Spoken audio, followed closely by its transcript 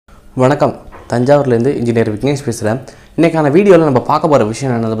வணக்கம் தஞ்சாவூர்லேருந்து இன்ஜினியர் விக்னேஷ் பேசுகிறேன். இன்றைக்கான வீடியோவில் நம்ம பார்க்க போகிற விஷயம்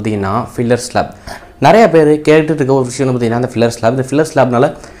என்னென்னு பார்த்தீங்கன்னா ஃபில்லர் ஸ்லாப். நிறைய பேர் கேட்டுட்டு இருக்க ஒரு விஷயம் பார்த்தீங்கன்னா அந்த ஃபில்லர் ஸ்லாப். இந்த ஃபில்லர் ஸ்லாப்னால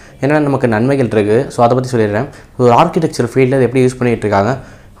என்னென்ன நமக்கு நன்மைகள் இருக்குது, ஸோ அதை பற்றி சொல்லிடுறேன். ஒரு ஆர்கிடெக்சர் ஃபீல்டில் அதை எப்படி யூஸ் பண்ணிகிட்டு இருக்காங்க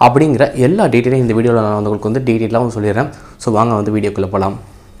அப்படிங்கிற எல்லா டீட்டெயிலையும் இந்த வீடியோவில் நான் உங்களுக்கு வந்து டீட்டெயிலாக சொல்லிடுறேன். ஸோ வாங்க வந்து வீடியோக்குள்ளே போகலாம்.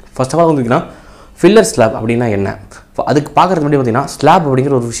 First of all வந்துங்கன்னா filler slab அப்படின்னா என்ன, அதுக்கு பார்க்குறது முன்னாடி பார்த்தீங்கன்னா ஸ்லாப்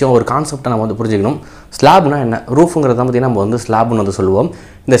அப்படிங்கிற ஒரு விஷயம், ஒரு கான்செப்டை நம்ம வந்து புரிஞ்சுக்கணும். ஸ்லாப்னா என்ன, ரூஃபுங்கிறத பார்த்தீங்கன்னா நம்ம வந்து ஸ்லாப்னு வந்து சொல்லுவோம்.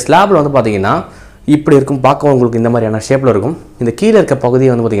 இந்த ஸ்லாபில் வந்து பார்த்தீங்கன்னா இப்படி இருக்கும், பார்க்க உங்களுக்கு இந்த மாதிரியான ஷேப்பில் இருக்கும். இந்த கீழே இருக்க பகுதியை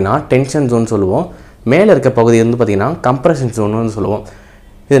வந்து பார்த்திங்கன்னா டென்ஷன் ஜோன் சொல்லுவோம், மேலே இருக்க பகுதி வந்து பார்த்திங்கன்னா கம்ப்ரெஷன் ஜோன் வந்து சொல்லுவோம்.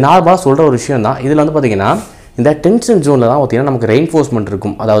 இது நார்மலாக சொல்கிற ஒரு விஷயம் தான். இதில் வந்து பார்த்திங்கன்னா இந்த டென்ஷன் ஜோனில் தான் பார்த்திங்கன்னா நமக்கு ரெயின்ஃபோர்ஸ்மெண்ட்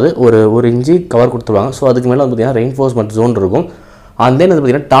இருக்கும். அதாவது ஒரு இன்ச்சு கவர் கொடுத்துருவாங்க. ஸோ அதுக்கு மேலே வந்து பார்த்திங்கன்னா ரெயின்ஃபோர்ஸ்மெண்ட் ஜோன் இருக்கும். அந்த வந்து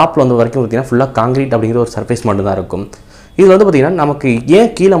பார்த்திங்கன்னா டாப்பில் வந்து வரைக்கும் பார்த்திங்கன்னா ஃபுல்லாக காங்கிரீட் அப்படிங்கிற ஒரு சர்ஃபேஸ் மட்டும் தான் இருக்கும். இதில் வந்து பார்த்திங்கன்னா நமக்கு ஏன்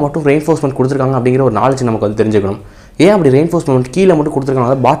கீழே மட்டும் ரெயின்ஃபோர்ஸ்மெண்ட் கொடுத்துருக்காங்க அப்படிங்கிற ஒரு நாலேஜ் நமக்கு வந்து தெரிஞ்சுக்கணும். ஏன் அப்படி ரெயின்ஃபோர்ஸ்மெண்ட் கீழே மட்டும்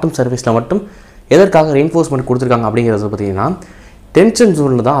கொடுத்துருக்காங்க, பாட்டம் சர்ஃபேஸில் மட்டும் எதற்காக ரெயின்ஃபோர்ஸ்மெண்ட் கொடுத்துருக்காங்க அப்படிங்கிறது பார்த்திங்கன்னா டென்ஷன்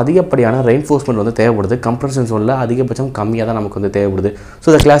ஜோனில் தான் அதிகப்படியான ரெயின்ஃபோர்ஸ்மெண்ட் வந்து தேவைப்படுது. கம்ப்ரெஷன் ஜோனில் அதிகபட்சம் கம்மியாக தான் நமக்கு வந்து தேவைப்படுது. ஸோ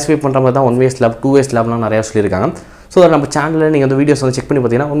இதை கிளாஸிஃபை பண்ணுற மாதிரி தான் 1 வே ஸ்லாப் 2 வே ஸ்லாப்லாம் நிறையா சொல்லியிருக்காங்க. ஸோ அதை நம்ம சேனலில் நீங்கள் வந்து வீடியோஸ் வந்து செக் பண்ணி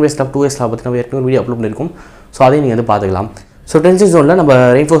பார்த்தீங்கன்னா 1 வே ஸ்லாப் 2 வே ஸ்லாப் பற்றி நம்ம ஏற்கனவே வீடியோ அப்லோட் பண்ணியிருக்கோம். ஸோ அதையும் நீங்கள் வந்து பார்த்துக்கலாம். ஸோ டென்ஷன் ஜோனில் நம்ம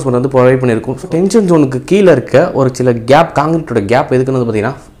ரெயின்ஃபோர்ஸ்மெண்ட் வந்து ப்ரொவைட் பண்ணியிருக்கோம். ஸோ டென்ஷன் ஜோனுக்கு கீழே இருக்க ஒரு சில கேப், காங்கிரீட்டோட கேப் எதுக்குன்னு வந்து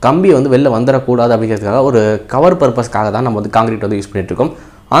பார்த்திங்கன்னா கம்பியை வந்து வெளில வந்துடக்கூடாது அப்படிங்கிறதுக்காக ஒரு கவர் பர்பஸ்க்காக தான் நம்ம வந்து காங்கிரீட் வந்து யூஸ் பண்ணிட்டு இருக்கோம்.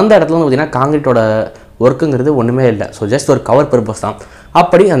 அந்த இடத்துல வந்து பார்த்திங்கன்னா காங்கிரீட்டோட ஒர்க்குங்கிறது ஒன்றுமே இல்லை. ஸோ ஜஸ்ட் ஒரு கவர் பர்பஸ் தான்.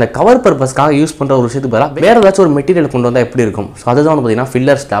 அப்படி அந்த கவர் பர்பஸ்க்காக யூஸ் பண்ணுற ஒரு விஷயத்துக்கு பதிலாக வேறு ஏதாச்சும் ஒரு மெட்டீரியல் கொண்டு வந்தால் எப்படி இருக்கும். ஸோ அதுதான் வந்து பார்த்திங்கன்னா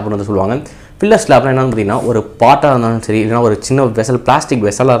ஃபில்லர் ஸ்லாப்னு வந்து சொல்லுவாங்க. ஃபில்லர் ஸ்லாப்னா என்னென்னு பார்த்திங்கன்னா ஒரு பாட்டாக இருந்தாலும் சரி, இல்லைனா ஒரு சின்ன வெசல், பிளாஸ்டிக்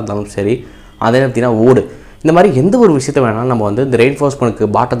வெசலாக இருந்தாலும் சரி, அதே பார்த்திங்கன்னா ஓடு, இந்த மாதிரி எந்த ஒரு விஷயத்தை வேணாலும் நம்ம வந்து இந்த ரெயின்ஃபோர்ஸ்மெண்ட்டுக்கு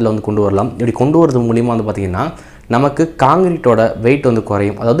பாட்டத்தில் வந்து கொண்டு வரலாம். இப்படி கொண்டு வரது மூலிமா வந்து பார்த்திங்கன்னா நமக்கு காங்கிரீட்டோட வெயிட் வந்து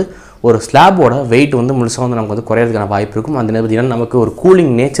குறையும். அதாவது ஒரு ஸ்லாபோட வெயிட் வந்து முழுசாக வந்து நமக்கு வந்து குறையிறதுக்கான வாய்ப்பு இருக்கும். அந்த பார்த்திங்கன்னா நமக்கு ஒரு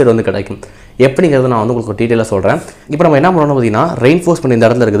கூலிங் நேச்சர் வந்து கிடைக்கும். எப்படிங்கிறத நான் வந்து உங்களுக்கு டீட்டெயிலாக சொல்கிறேன். இப்போ நம்ம என்ன பண்ணணும் பார்த்திங்கன்னா ரெயின்ஃபோர்ஸ்மெண்ட் இந்த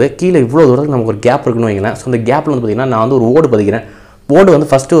இடத்துல இருக்குது, கீழே இவ்வளோ தூரத்துக்கு நமக்கு ஒரு கேப் இருக்குன்னு வைங்களேன். ஸோ அந்த கேப்பில் வந்து பார்த்திங்கன்னா நான் வந்து ஒரு ஓடு பதிக்கிறேன். ஓடு வந்து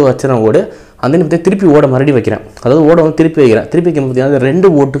ஃபஸ்ட்டு வச்சுறேன் ஓடு, அந்த பார்த்திங்கன்னா திருப்பி ஓட மறுபடியும் வைக்கிறேன். அதாவது ஓடை வந்து திருப்பி வைக்கிறேன். திருப்பி வைக்கும் பார்த்திங்கன்னா 2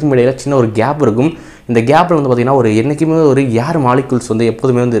 ஓட்டுக்கும் இடையில சின்ன ஒரு கேப் இருக்கும். இந்த கேப்பில் வந்து பார்த்திங்கன்னா ஒரு என்றைக்குமே ஒரு ஏர் மாலிகுல்ஸ் வந்து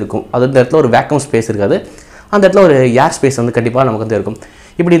எப்போதுமே வந்து இருக்கும். அது இந்த இடத்துல ஒரு வேக்கம் ஸ்பேஸ் இருக்காது, அந்த இடத்துல ஒரு ஏர் ஸ்பேஸ் வந்து கண்டிப்பாக நமக்கு வந்து இருக்கும்.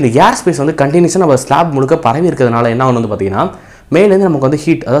 இப்படி இந்த ஏர் ஸ்பேஸ் வந்து கண்டினியூஸாக நம்ம ஸ்லாப் முழுக்க பரவி இருக்கிறதுனால என்ன ஒன்று வந்து பார்த்திங்கன்னா மேலேருந்து நமக்கு வந்து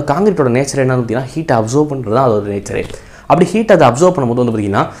ஹீட், அதாவது காங்கிரீட்டோட நேச்சர் என்ன பார்த்திங்கன்னா ஹீட்டை அப்சர்வ் பண்ணுறது தான் அதோட நேச்சரே. அப்படி ஹீட் அதை அப்சர்வ் பண்ணும்போது வந்து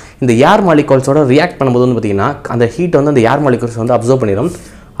பார்த்திங்கன்னா இந்த ஏர் மாலிகுல்ஸோட ரியாக்ட் பண்ணும்போது வந்து பார்த்திங்கன்னா அந்த ஹீட் வந்து அந்த ஏர் மாலிகுல்ஸ் வந்து அப்சர்வ் பண்ணிடும்.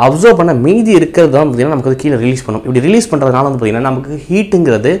 அப்சர்வ் பண்ண மீதி இருக்கிறது தான் பார்த்திங்கன்னா நமக்கு வந்து கீழே ரிலீஸ் பண்ணும். இப்படி ரிலீஸ் பண்ணுறதுனால வந்து பார்த்திங்கன்னா நமக்கு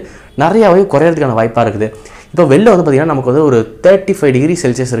ஹீட்டுங்கிறது நிறையாவே குறையிறதுக்கான வாய்ப்பாக இருக்குது. இப்போ வெளில வந்து பார்த்திங்கன்னா நமக்கு வந்து ஒரு 35 டிகிரி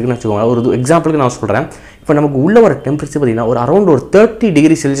செல்சியஸ் இருக்குன்னு வச்சுக்கோங்க. ஒரு எக்ஸாம்பிளுக்கு நான் சொல்கிறேன். இப்போ நமக்கு உள்ள ஒரு டெம்பரேச்சர் பார்த்திங்கன்னா ஒரு அரௌண்ட் ஒரு 30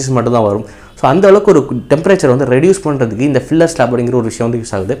 டிகிரி செல்சியஸ் மட்டும் தான் வரும். ஸோ அந்த அளவுக்கு ஒரு டெம்பரேச்சர் வந்து ரெடியூஸ் பண்ணுறதுக்கு இந்த ஃபில்லர் ஸ்லாப் அப்படிங்கிற ஒரு விஷயம் வந்து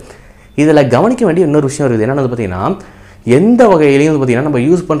யூஸ் ஆகுது. இதில் கவனிக்க வேண்டிய இன்னொரு விஷயம் இருக்குது. என்னென்னு பார்த்திங்கன்னா எந்த வகையிலையும் வந்து பார்த்திங்கன்னா நம்ம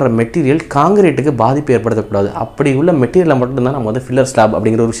யூஸ் பண்ணுற மெட்டீரியல் காங்கிரீட்டுக்கு பாதிப்பு ஏற்படுத்தக்கூடாது. அப்படி உள்ள மெட்டீரியலை மட்டும்தான் நம்ம வந்து ஃபில்லர் ஸ்லாப்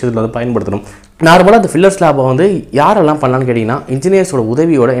அப்படிங்கிற ஒரு விஷயத்தில் வந்து பயன்படுத்தணும். நார்மலாக அந்த ஃபில்லர் ஸ்லாப்பை வந்து யாரெல்லாம் பண்ணலான்னு கேட்டிங்கன்னா இன்ஜினியர்ஸோட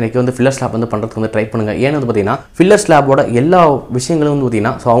உதவியோட எனக்கு வந்து ஃபில்லர் ஸ்லாப் வந்து பண்ணுறதுக்கு வந்து ட்ரை பண்ணுங்கள். ஏன்னு வந்து பார்த்திங்கன்னா ஃபில்லர் ஸ்லாப்போட எல்லா விஷயங்களும் வந்து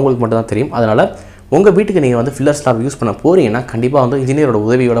பார்த்திங்கன்னா ஸோ அவங்களுக்கு மட்டும் தான் தெரியும். அதனால் உங்கள் வீட்டுக்கு நீங்கள் வந்து ஃபில்லர் ஸ்லாப் யூஸ் பண்ண போகிறீங்கன்னா கண்டிப்பாக வந்து இன்ஜினியரோட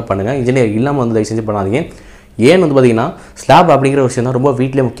உதவியோட பண்ணுங்கள். இன்ஜினியர் இல்லாமல் வந்து தயவு செஞ்சு பண்ணாதீங்க. ஏன்னு வந்து பார்த்திங்கன்னா ஸ்லாப் அப்படிங்கிற விஷயம் தான் ரொம்ப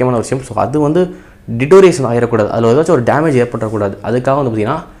வீட்டிலே முக்கியமான விஷயம். ஸோ அது வந்து டிட்டோரியேஷன் ஆகிடக்கூடாது, அதில் ஏதாச்சும் ஒரு டேமேஜ் ஏற்படக்கூடாது. அதுக்காக வந்து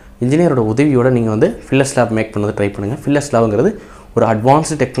பார்த்திங்கன்னா இன்ஜினியரோட உதவியோட நீங்கள் வந்து ஃபில்லர் ஸ்லாப் மேக் பண்ணது ட்ரை பண்ணுங்கள். ஃபில்லர் ஸ்லாப்ங்கிறது ஒரு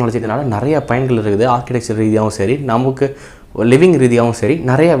அட்வான்ஸ்டு டெக்னாலஜி. இதனால் நிறைய பயன்கள் இருக்குது. ஆர்கிடெக்சர் ரீதியாகவும் சரி, நமக்கு லிவிங் ரீதியாகவும் சரி,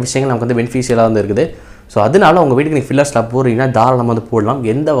 நிறைய விஷயங்கள் நமக்கு வந்து பெனிஃபிஷியலாக வந்து இருக்குது. ஸோ அதனால் உங்கள் வீட்டுக்கு நீங்கள் ஃபில்லர் ஸ்லாப் போடுறீங்கன்னா தாராளமாக வந்து போடலாம்.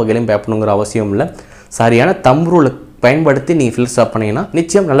 எந்த வகையிலையும் பயப்படணுங்கிற அவசியம் இல்லை. சரியான தம் ரூலை பயன்படுத்தி நீங்கள் ஃபில்லர் ஸ்லாப் பண்ணிங்கன்னா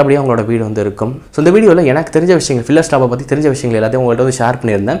நிச்சயம் நல்லபடியாக உங்களோட வீடு வந்து இருக்கும். ஸோ இந்த வீடியோவில் எனக்கு தெரிஞ்ச விஷயங்கள், ஃபில்லர் ஸ்லாப்பை பற்றி தெரிஞ்ச விஷயங்கள் எல்லாத்தையும் உங்கள்கிட்ட வந்து ஷேர்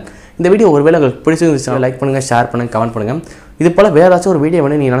பண்ணியிருந்தேன். இந்த வீடியோ ஒருவேளை உங்களுக்கு பிடிச்சிருந்துச்சுன்னா லைக் பண்ணுங்கள், ஷேர் பண்ணுங்கள், கமெண்ட் பண்ணுங்கள். இது போல் வேறு ஏதாச்சும் ஒரு வீடியோ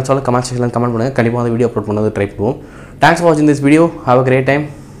வந்து நீங்கள் நினச்சாலும் கமெண்ட் செக்ஷனில் கமெண்ட் பண்ணுங்கள். கண்டிப்பாக அந்த வீடியோ அப்லோட் பண்ணது ட்ரை பண்ணுவோம். தேங்க்ஸ் ஃபார் வாட்சிங் this video. Have a great time.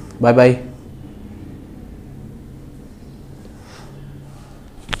 By by.